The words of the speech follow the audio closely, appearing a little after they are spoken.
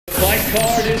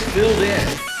card is filled in.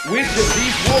 Which of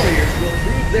these warriors will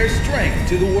prove their strength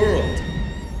to the world?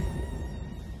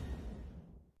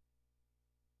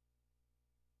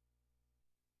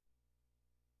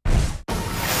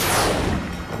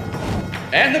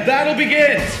 And the battle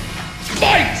begins!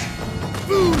 Fight!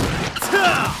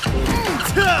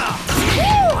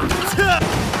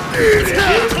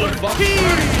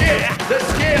 The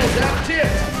scales have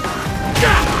tipped!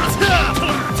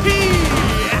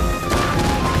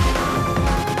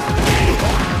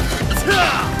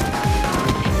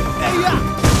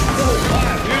 Oh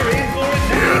my, we're in for it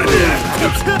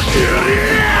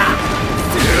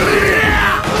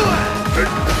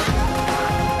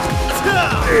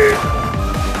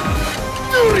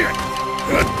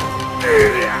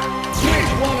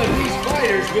Which one of these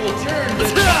fighters will turn the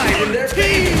tide in their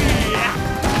favor?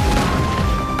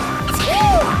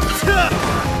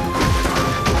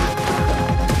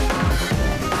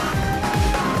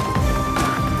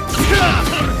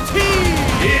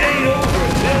 It ain't over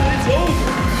till it's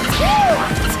over.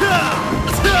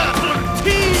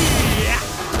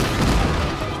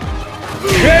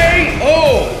 KO!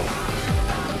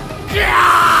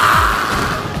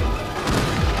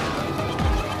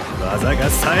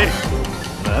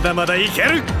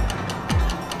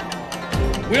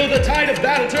 Will the tide of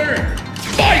battle turn?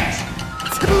 Fight!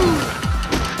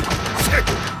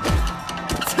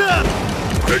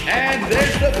 And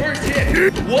there's the first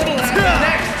hit. What'll happen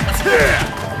next?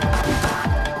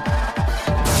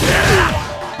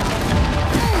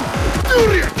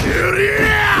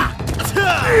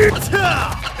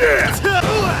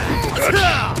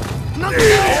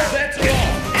 All bets are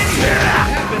off. Anything can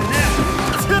happen now.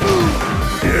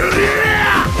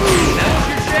 Now's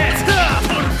your chance.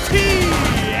 KO!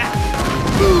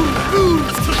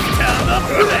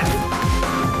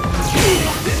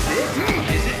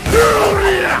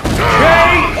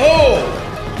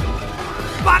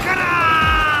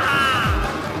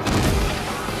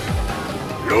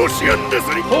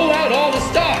 Pull out all the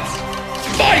stops!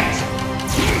 Fight!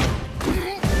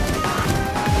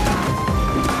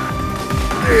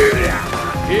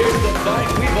 Here's the fight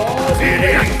we've all been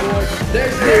waiting for.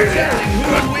 There's no telling who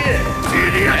will win.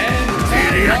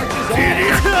 And time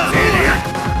marches on.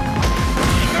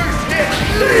 First hit!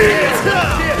 The scales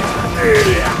have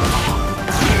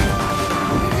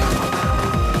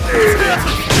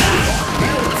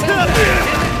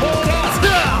tipped. Pull it off!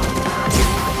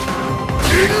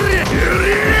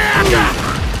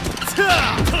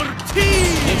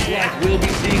 Looks like we'll be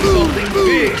seeing something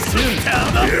big soon.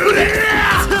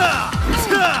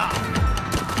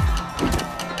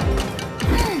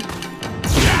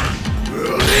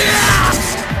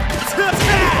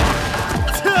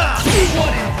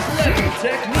 What incredible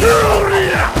technique!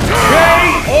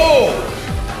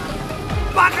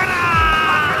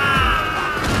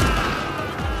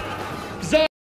 KO!